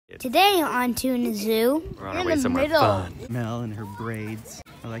Today on Tuna Zoo, we're on our way somewhere fun. Mel and her braids.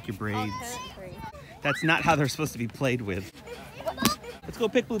 I like your braids. That's not how they're supposed to be played with. Let's go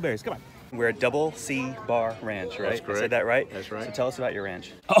pick blueberries. Come on. We're at Double C Bar Ranch, right? That's correct. I said that right? That's right. So tell us about your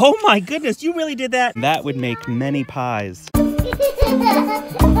ranch. Oh my goodness, you really did that? That would make many pies.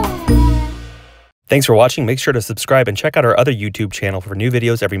 Thanks for watching. Make sure to subscribe and check out our other YouTube channel for new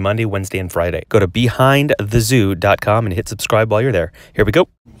videos every Monday, Wednesday, and Friday. Go to behindthezoo.com and hit subscribe while you're there. Here we go.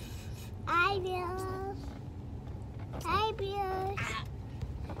 Hi, Bill. Hi, Bill.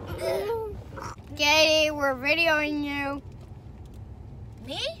 Katie, we're videoing you.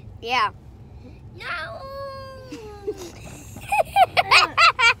 Me? Yeah. No.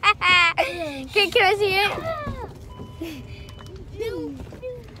 Can I see it? No.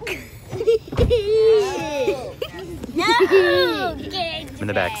 No. I'm in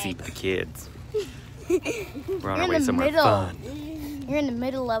the back seat with the kids. We're on our way somewhere fun. You're in the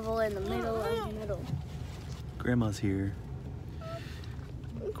middle level, in the middle of the middle. Grandma's here.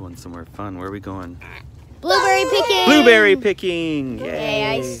 Going somewhere fun. Where are we going? Blueberry picking! Blueberry picking! Yay! Okay,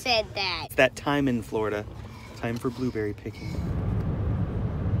 I said that. It's that time in Florida. Time for blueberry picking.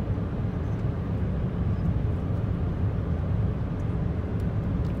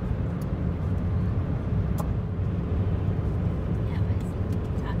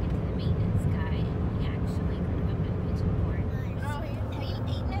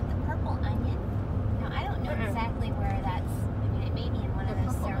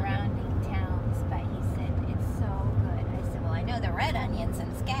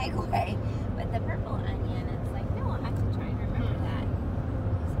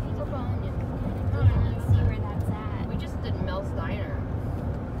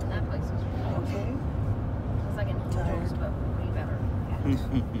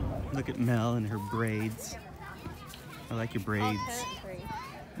 Look at Mel and her braids. I like your braids.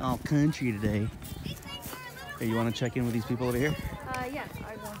 All country today. Hey, you want to check in with these people over here? Yeah,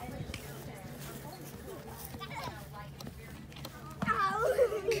 I will.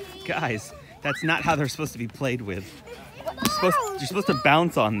 Guys, that's not how they're supposed to be played with. You're supposed to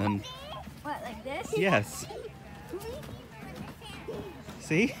bounce on them. What, like this? Yes.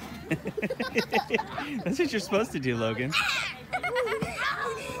 See? That's what you're supposed to do, Logan.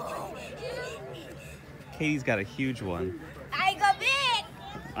 Katie's got a huge one. I go big!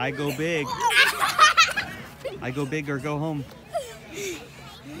 I go big. I go big or go home.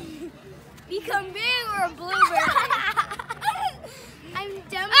 Become big or a blueberry? I'm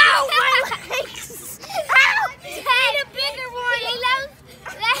dumping. Ow, my legs! Ow! Need a bigger one.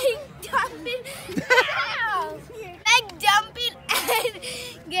 Like dumping. Ow! Like dumping and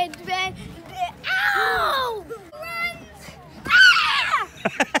get bad. Ow! Run! Ah!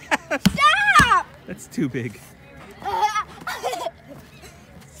 Stop! That's too big.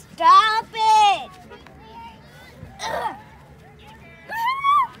 Stop it!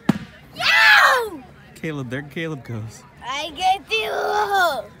 No! Caleb, there Caleb goes. I get you!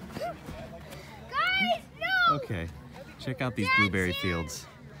 Guys, no! Okay, check out these blueberry fields.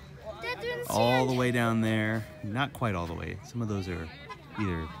 That's All the way down there. Not quite all the way. Some of those are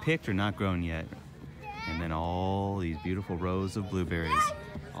either picked or not grown yet. And then all these beautiful rows of blueberries.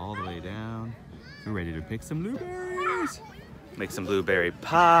 All the way down. We're ready to pick some blueberries. Make some blueberry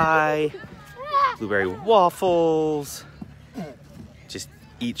pie, blueberry waffles. Just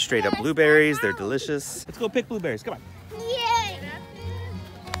eat straight up blueberries. They're delicious. Let's go pick blueberries. Come on. Yay!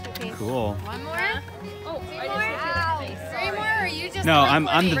 Okay. Cool. One more? Oh, I just three more, or you just No, I'm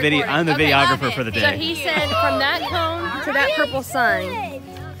the videographer for the So day. he said from that cone to that purple sign.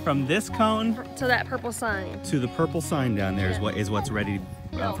 From this cone To that purple sign. to the purple sign down there is what's ready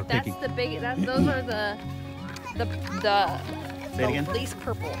No, for that's picking. the big. Those are the Say it again. least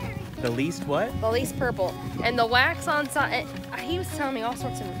purple. The least what? The least purple, and the wax on side. He was telling me all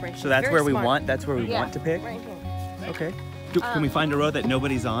sorts of information. So that's Very where we smart. want. That's where we Yeah, want to pick. Right here. Okay. Can we find a row that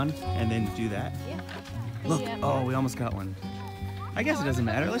nobody's on and then do that? Yeah. Look. Yeah. Oh, we almost got one. I guess it doesn't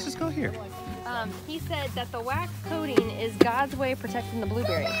matter. Let's just go here. He said that the wax coating is God's way of protecting the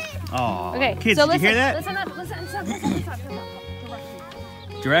blueberry. Oh. Okay, Kids, so did listen, you hear that? Listen up, listen.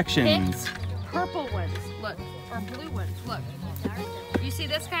 Directions. Pick purple ones, look, or blue ones, look. You see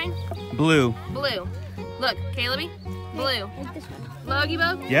this kind? Blue. Blue. Look, Caleb, blue. Logie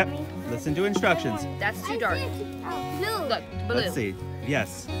Bo? Yep. Listen to instructions. That's too dark. Blue. Look, blue. Let's see.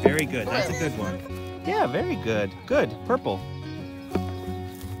 Yes. Very good. That's a good one. Yeah, very good. Good. Purple.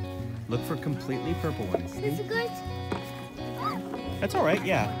 Look for completely purple ones. Is it good? That's all right.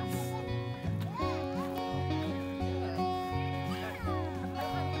 Yeah.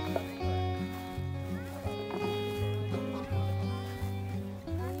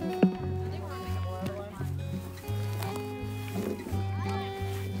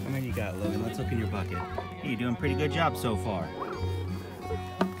 look in your bucket. Hey, you're doing a pretty good job so far.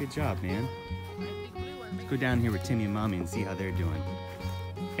 Good job, man. Let's go down here with Timmy and Mommy and see how they're doing.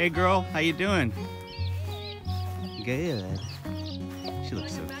 Hey girl, how you doing? Good. She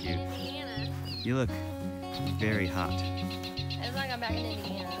looks so cute. You look very hot. It's like I'm back in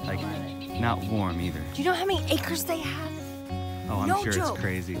Indiana. Like, not warm either. Do you know how many acres they have? Oh, I'm No sure joke. it's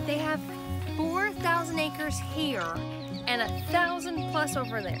crazy. They have 4,000 acres here and 1,000 plus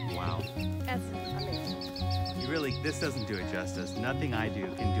over there. Wow. That's amazing. You really, this doesn't do it justice. Nothing I do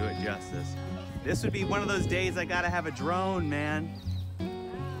can do it justice. This would be one of those days I gotta have a drone, man.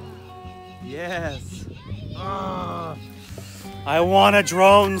 Yes. Ugh. I want a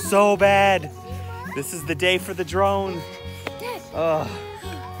drone so bad. This is the day for the drone.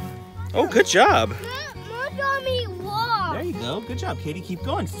 Oh, good job. More Mommy, walk. There you go. Good job, Katie. Keep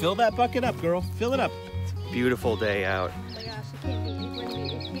going. Fill that bucket up, girl. Fill it up. It's a beautiful day out. Oh my gosh, it can't be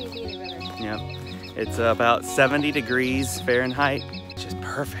any better. Yep. It's about 70 degrees Fahrenheit. Just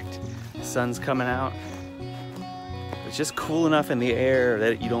perfect. The sun's coming out. It's just cool enough in the air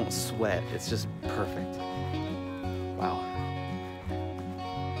that you don't sweat. It's just perfect. Wow.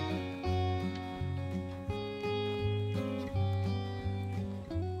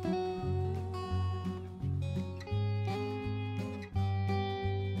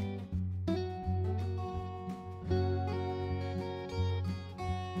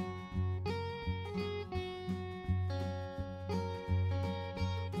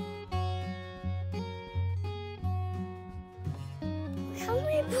 How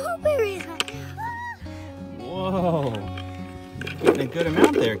many blueberries? Whoa. Getting a good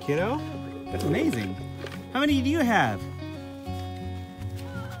amount there, kiddo. That's amazing. How many do you have?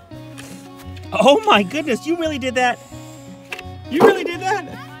 Oh my goodness, you really did that? You really did that?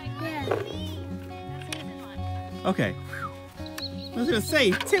 Yeah. Okay. I was gonna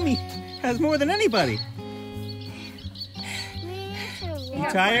say, Timmy has more than anybody. You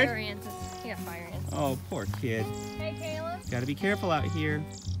got tired? Fire ants. You got fire ants. Oh, poor kid. Hey, Caleb. Gotta be careful out here.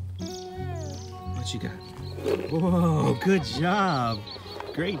 What you got? Whoa, good job.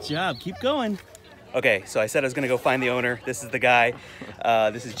 Great job. Keep going. Okay, so I said I was gonna go find the owner. This is the guy.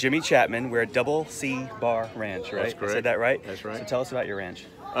 This is Jimmy Chapman. We're at Double C Bar Ranch, right? That's correct. I said that right? That's right. So tell us about your ranch.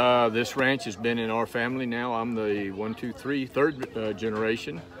 This ranch has been in our family now. I'm the third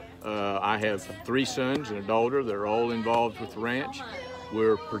generation. I have 3 sons and a daughter. They're all involved with the ranch.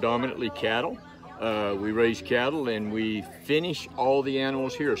 We're predominantly cattle. We raise cattle and we finish all the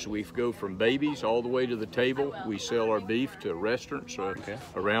animals here. So we go from babies all the way to the table. We sell our beef to restaurants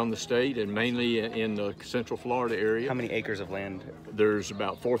around the state and mainly in the Central Florida area. How many acres of land? There's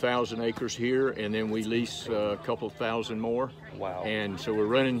about 4,000 acres here, and then we lease a couple thousand more. Wow. And so we're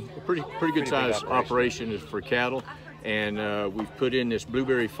running a pretty good size operation for cattle. And we've put in this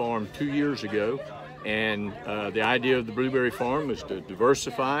blueberry farm 2 years ago. And the idea of the blueberry farm was to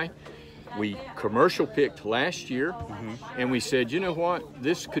diversify. We commercial picked last year, and we said, you know what,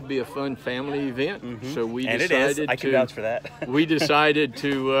 this could be a fun family event. So we decided I can vouch for that. we decided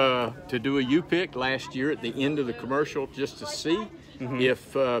to do a U-pick last year at the end of the commercial just to see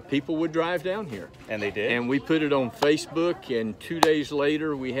if people would drive down here. And they did? And we put it on Facebook, and 2 days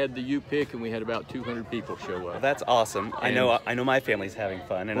later we had the U-pick, and we had about 200 people show up. Well, that's awesome. I know my family's having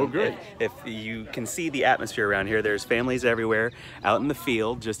fun. And well, great. If you can see the atmosphere around here, there's families everywhere out in the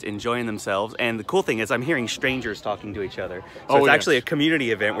field just enjoying themselves. And the cool thing is I'm hearing strangers talking to each other. So it's actually a community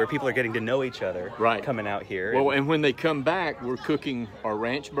event where people are getting to know each other coming out here. Well, and when they come back, we're cooking our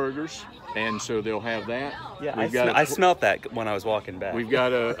ranch burgers, and so they'll have that. Yeah, I smelt that when I was walking back. We've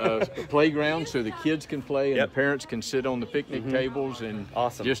got a playground so the kids can play and the parents can sit on the picnic tables and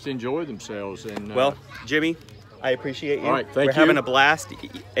just enjoy themselves. And well, Jimmy, I appreciate you. All right, thank you. We're having a blast.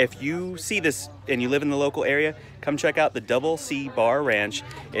 If you see this and you live in the local area, come check out the Double C Bar Ranch.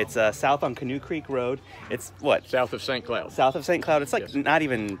 It's south on Canoe Creek Road. It's what? South of St. Cloud. South of St. Cloud. It's like not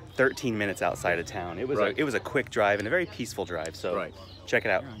even 13 minutes outside of town. It was it was a quick drive and a very peaceful drive. So check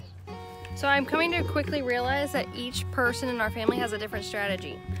it out. So I'm coming to quickly realize that each person in our family has a different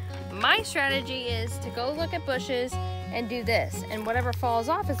strategy. My strategy is to go look at bushes and do this, and whatever falls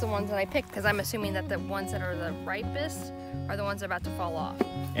off is the ones that I pick, because I'm assuming that the ones that are the ripest are the ones that are about to fall off.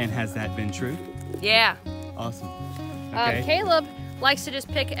 And has that been true? Yeah. Awesome. Okay. Caleb likes to just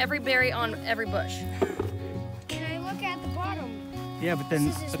pick every berry on every bush. Can I look at the bottom? Yeah, but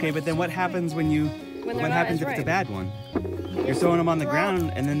then but then what happens when you what happens if it's a bad one? You're throwing them on the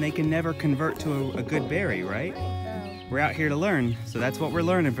ground and then they can never convert to a good berry, right? We're out here to learn, so that's what we're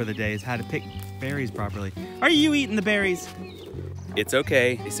learning for the day, is how to pick berries properly. Are you eating the berries? It's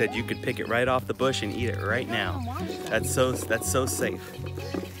okay. They said you could pick it right off the bush and eat it right now. That's so safe.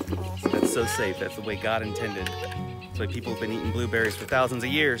 That's so safe. That's the way God intended. That's why people have been eating blueberries for thousands of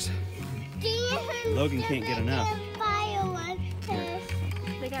years. Logan can't get enough.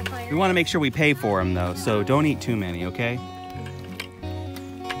 They got fire. We want to make sure we pay for them though, so don't eat too many, okay?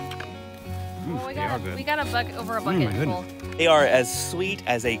 Well, Good. we got a bucket, over a bucket full. They are as sweet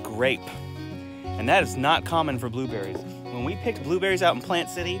as a grape, and that is not common for blueberries. When we picked blueberries out in Plant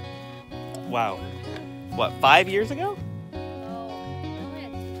City, wow, what, 5 years ago?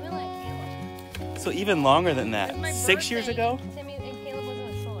 So even longer than that, 6 years ago?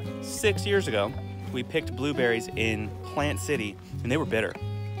 6 years ago, we picked blueberries in Plant City, and they were bitter.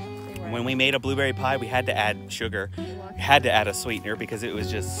 When we made a blueberry pie, we had to add sugar. We had to add a sweetener because it was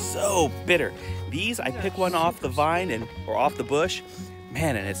just so bitter. These, I pick one off the vine or off the bush,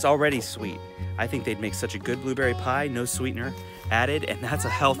 man, and it's already sweet. I think they'd make such a good blueberry pie, no sweetener added, and that's a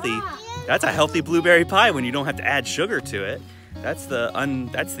healthy blueberry pie when you don't have to add sugar to it. That's the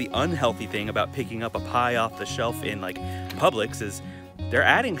unhealthy thing about picking up a pie off the shelf in like Publix is they're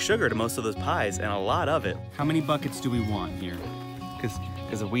adding sugar to most of those pies, and a lot of it. How many buckets do we want here?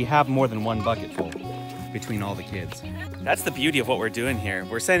 Because we have more than one bucket full between all the kids. That's the beauty of what we're doing here.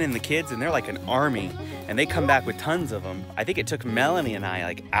 We're sending the kids and they're like an army and they come back with tons of them. I think it took Melanie and I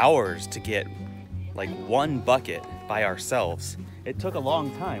like hours to get like one bucket by ourselves. It took a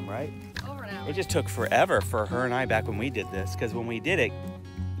long time, right? Over an hour. It just took forever for her and I back when we did this, because when we did it,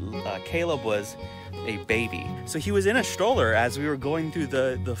 Caleb was a baby. So he was in a stroller as we were going through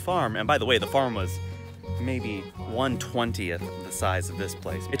the farm. And by the way, the farm was maybe 1/20th the size of this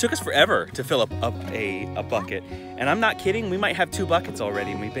place. It took us forever to fill up a bucket. And I'm not kidding, we might have 2 buckets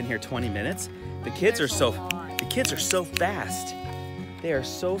already and we've been here 20 minutes. The kids are so fast. They are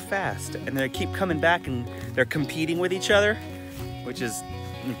so fast and they keep coming back and they're competing with each other, which is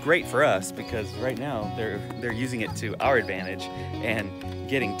great for us because right now they're using it to our advantage and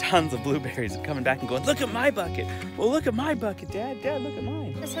getting tons of blueberries and coming back and going, look at my bucket. Well, look at my bucket, Dad. Dad, look at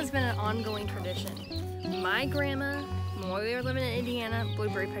mine. This has been an ongoing tradition. My grandma, when we were living in Indiana,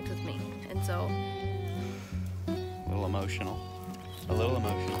 blueberry picked with me. And so... A little emotional.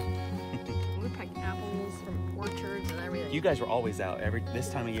 We picked apples from orchards and everything. You guys were always out this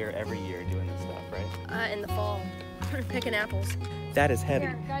time of year, every year doing this stuff, right? In the fall. We're picking apples. That is heavy.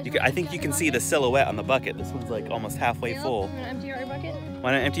 I think you can see the silhouette on the bucket. This one's like almost halfway full. You want to empty your bucket?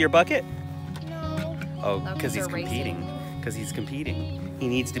 Want to empty your bucket? No. Oh, because he's competing. Because he's competing. He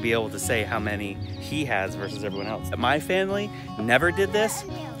needs to be able to say how many he has versus everyone else. My family never did this.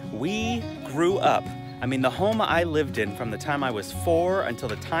 We grew up. I mean, the home I lived in from the time I was 4 until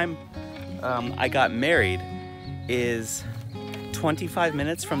the time I got married is 25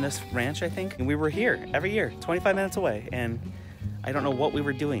 minutes from this ranch, I think. And we were here every year, 25 minutes away. And I don't know what we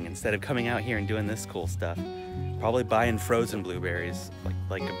were doing instead of coming out here and doing this cool stuff. Probably buying frozen blueberries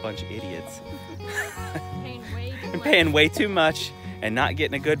like a bunch of idiots. Paying way too much and not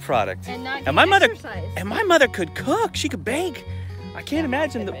getting a good product. And my mother could cook. She could bake. I can't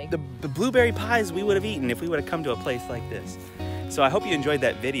imagine the blueberry pies we would have eaten if we would have come to a place like this. So I hope you enjoyed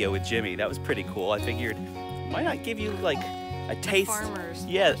that video with Jimmy. That was pretty cool. I figured, why not give you like a taste?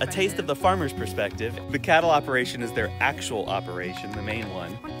 A taste of the farmer's perspective. The cattle operation is their actual operation, the main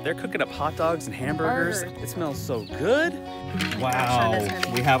one. They're cooking up hot dogs and hamburgers. It smells so good. Wow,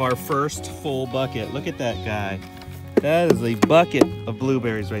 we have our first full bucket. Look at that guy. That is a bucket of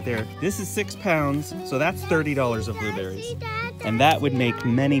blueberries right there. This is 6 pounds, so that's $30 of blueberries. And that would make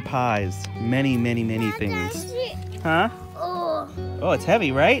many pies, many things. Huh? Oh, it's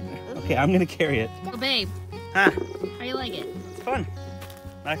heavy, right? Okay, I'm gonna carry it. Oh, babe. Huh? How you like it? It's fun.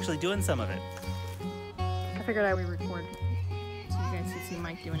 I'm actually doing some of it. I figured I would record so you guys could see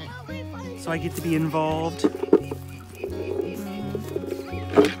Mike doing it. So I get to be involved.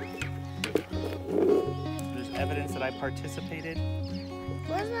 There's evidence that I participated.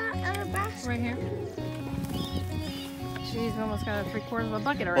 Where's that other basket? Right here. She's almost got 3/4 of a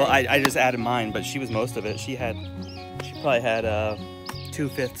bucket already. Well, I just added mine, but she was most of it. She probably had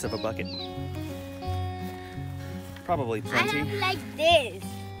 2/5 of a bucket. Probably plenty. I have like this.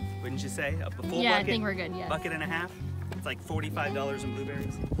 Wouldn't you say? A full bucket? Yeah, I think we're good, yeah. Bucket and a half? It's like $45 in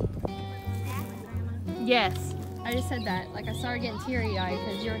blueberries. Yes. I just said that. Like, I started getting teary-eyed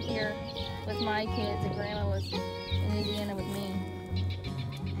because you're here with my kids and Grandma was in Indiana with me.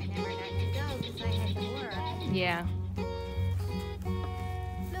 I never got to go because I had to work. Yeah.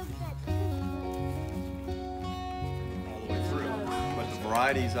 All the way through. But the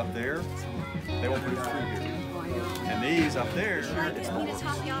varieties up there, they won't move through here. And these up there, and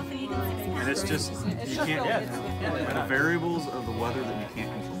it's just, you can't, and the variables of the weather that you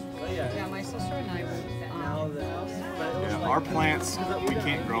can't control. Yeah, my sister and I were Yeah, our our plants, we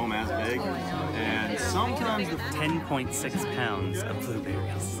can't grow them as big. And sometimes the 10.6 pounds of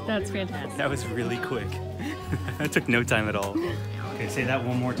blueberries. That's fantastic. That was really quick. That took no time at all. Okay, say that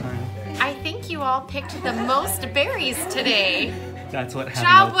one more time. I think you all picked the most berries today. That's what Job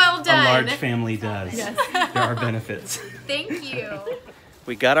having well a done. large family does. Yes. There are benefits. Thank you.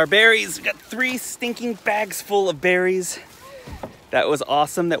 We got our berries. We got 3 stinking bags full of berries. That was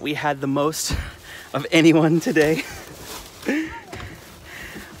awesome that we had the most of anyone today.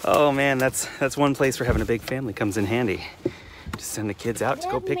 Oh man, that's one place where having a big family comes in handy. Just send the kids out to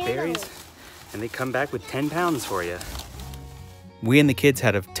go pick berries and they come back with 10 pounds for you. We and the kids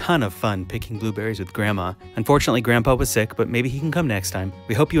had a ton of fun picking blueberries with Grandma. Unfortunately, Grandpa was sick, but maybe he can come next time.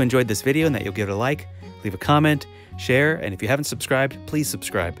 We hope you enjoyed this video and that you'll give it a like, leave a comment, share, and if you haven't subscribed, please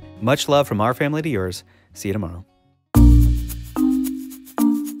subscribe. Much love from our family to yours. See you tomorrow.